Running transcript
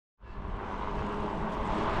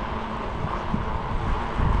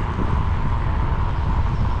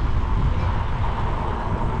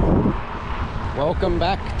Welcome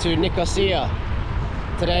back to Nicosia.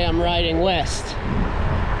 Today I'm riding west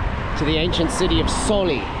to the ancient city of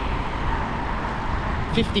Soli.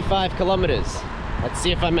 55 kilometers. Let's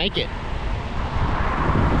see if I make it.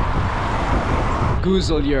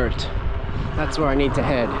 Güzel Yurt. That's where I need to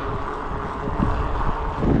head.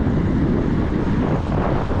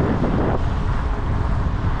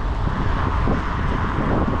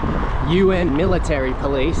 UN military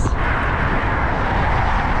police.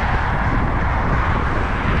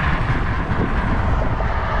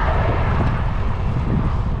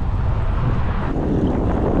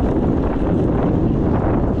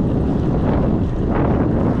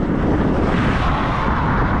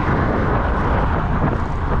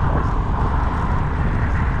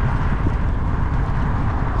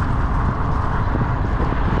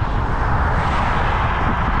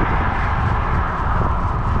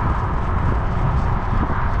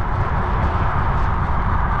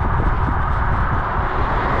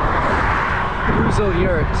 Güzel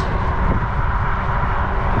Yurt.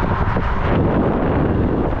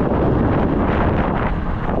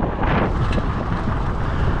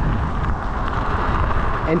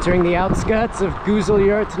 Entering the outskirts of Güzel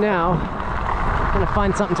Yurt now. Gonna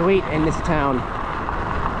find something to eat in this town.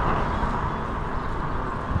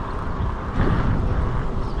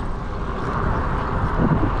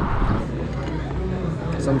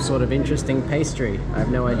 Some sort of interesting pastry. I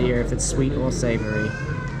have no idea if it's sweet or savory.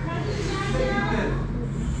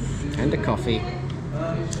 And a coffee.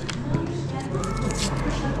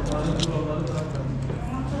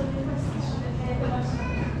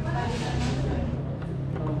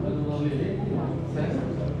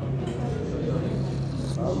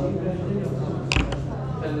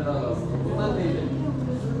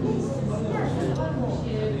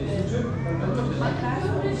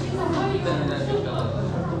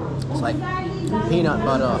 It's like peanut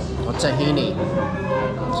butter or tahini,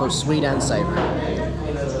 so sweet and savory.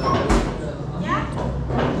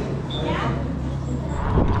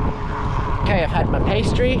 Okay, I've had my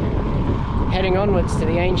pastry, heading onwards to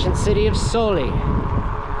the ancient city of Soli.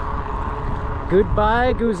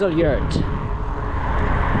 Goodbye, Güzel Yurt.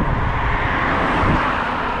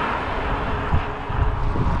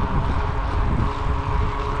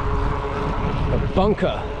 A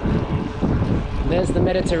bunker. There's the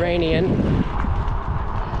Mediterranean.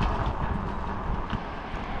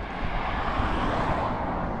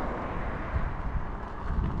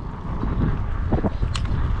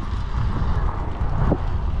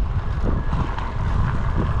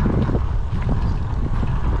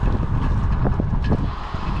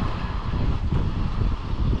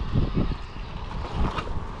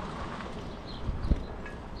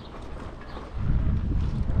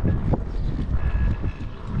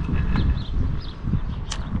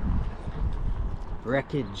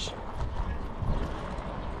 Wreckage.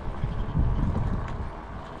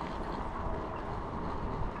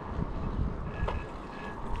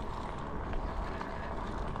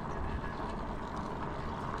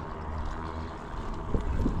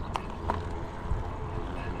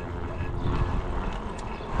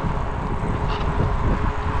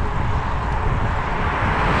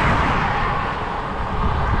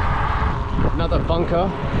 Another bunker.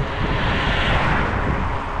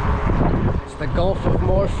 The Gulf of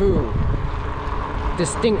Morphou,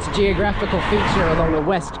 distinct geographical feature along the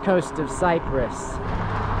west coast of Cyprus.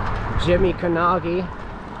 Konagi,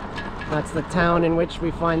 that's the town in which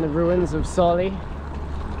we find the ruins of Soli.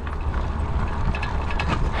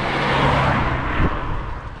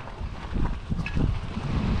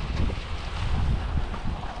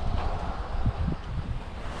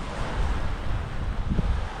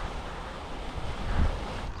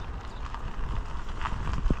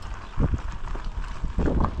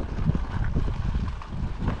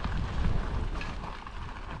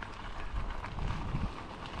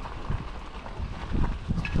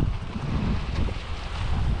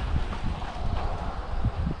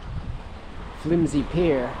 Flimsy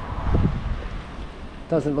pier.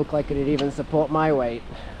 Doesn't look like it'd even support my weight.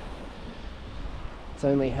 It's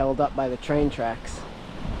only held up by the train tracks.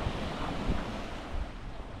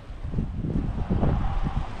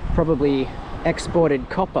 Probably exported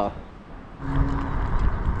copper.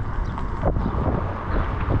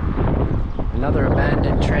 Another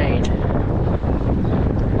abandoned train.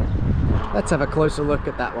 Let's have a closer look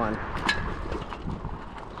at that one.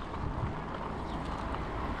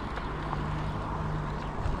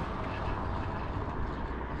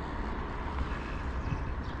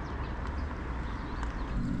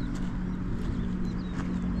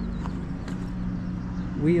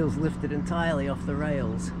 Wheels lifted entirely off the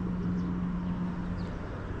rails.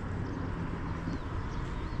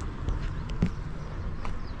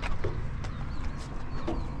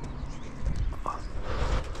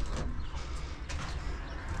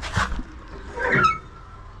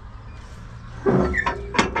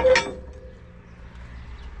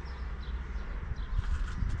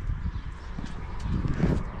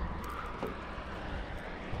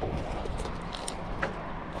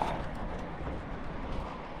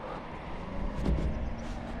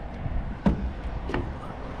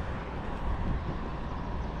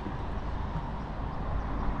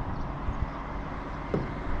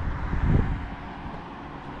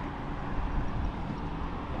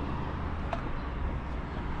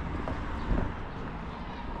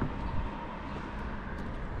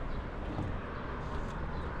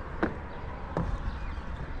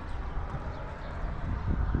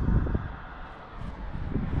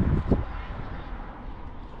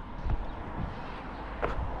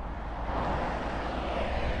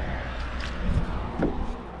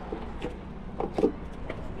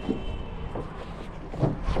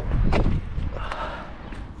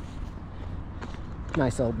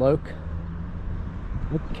 Nice old bloke.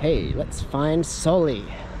 Okay, let's find Soli.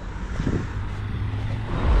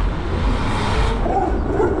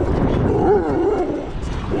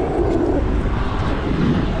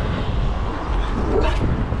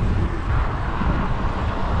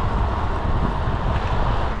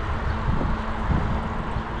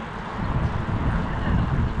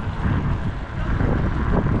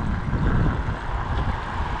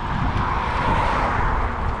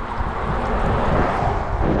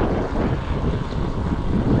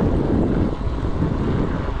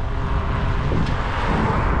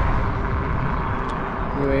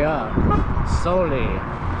 Here we are, Soli.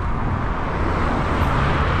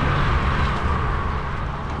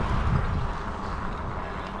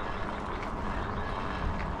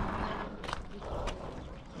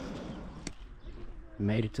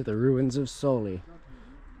 Made it to the ruins of Soli.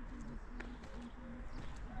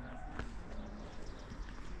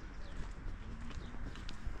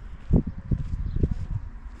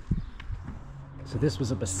 So this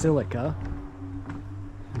was a basilica.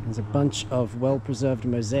 There's a bunch of well-preserved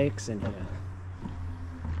mosaics in here.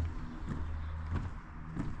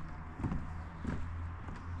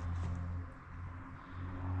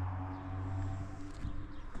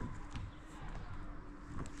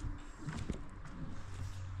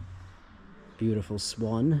 Beautiful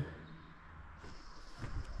swan.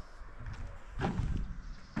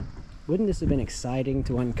 Wouldn't this have been exciting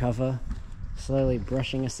to uncover? Slowly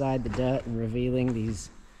brushing aside the dirt and revealing these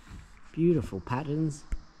beautiful patterns,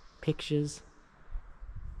 pictures.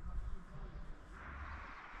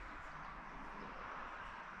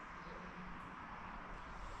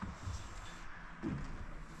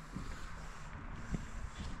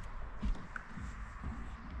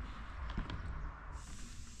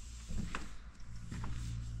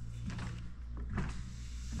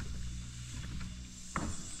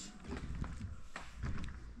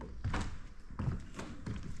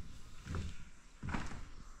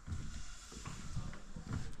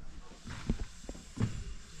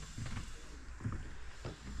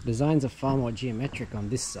 Designs are far more geometric on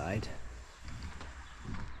this side,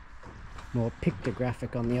 more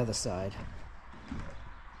pictographic on the other side.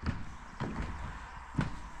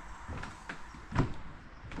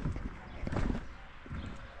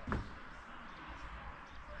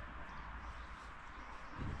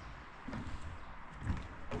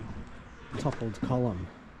 Toppled column.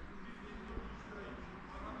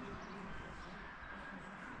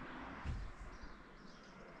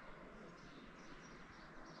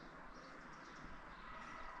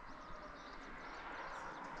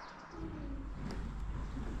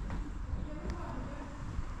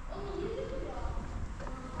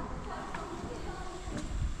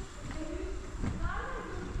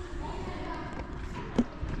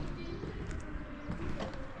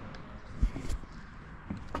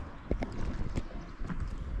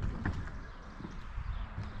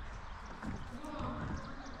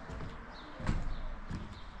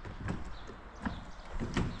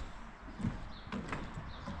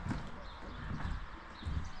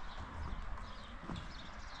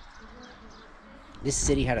 This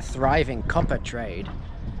city had a thriving copper trade.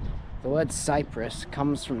 The word Cyprus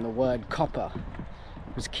comes from the word copper.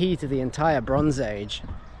 It was key to the entire Bronze Age.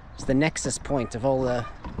 It's the nexus point of all the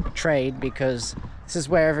trade because this is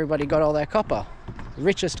where everybody got all their copper. The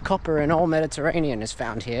richest copper in all Mediterranean is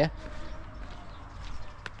found here.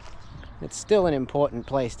 It's still an important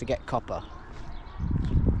place to get copper.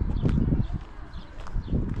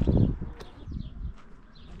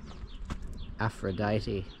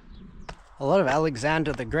 Aphrodite. A lot of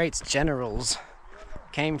Alexander the Great's generals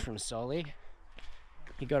came from Soli.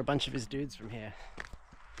 He got a bunch of his dudes from here.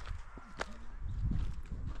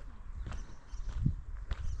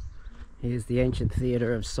 Here's the ancient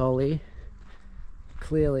theatre of Soli.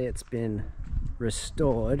 Clearly it's been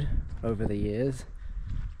restored over the years.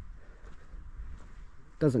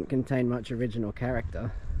 Doesn't contain much original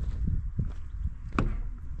character.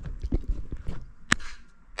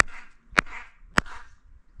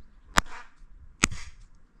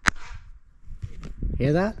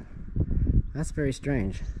 Hear that? That's very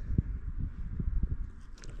strange.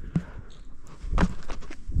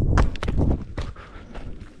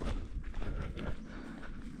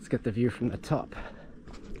 Let's get the view from the top.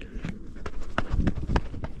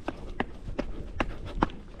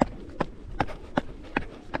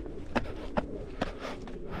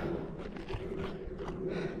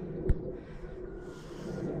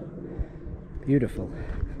 Beautiful.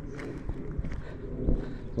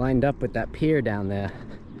 Lined up with that pier down there.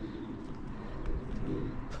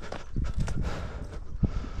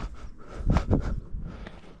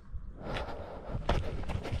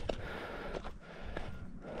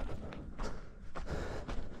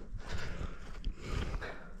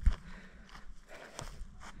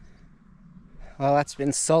 Well, that's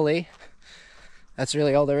been Soli. That's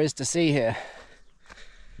really all there is to see here.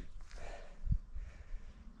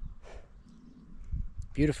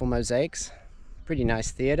 Beautiful mosaics, pretty nice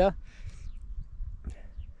theatre. But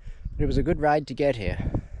it was a good ride to get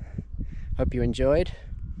here. Hope you enjoyed.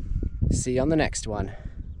 See you on the next one.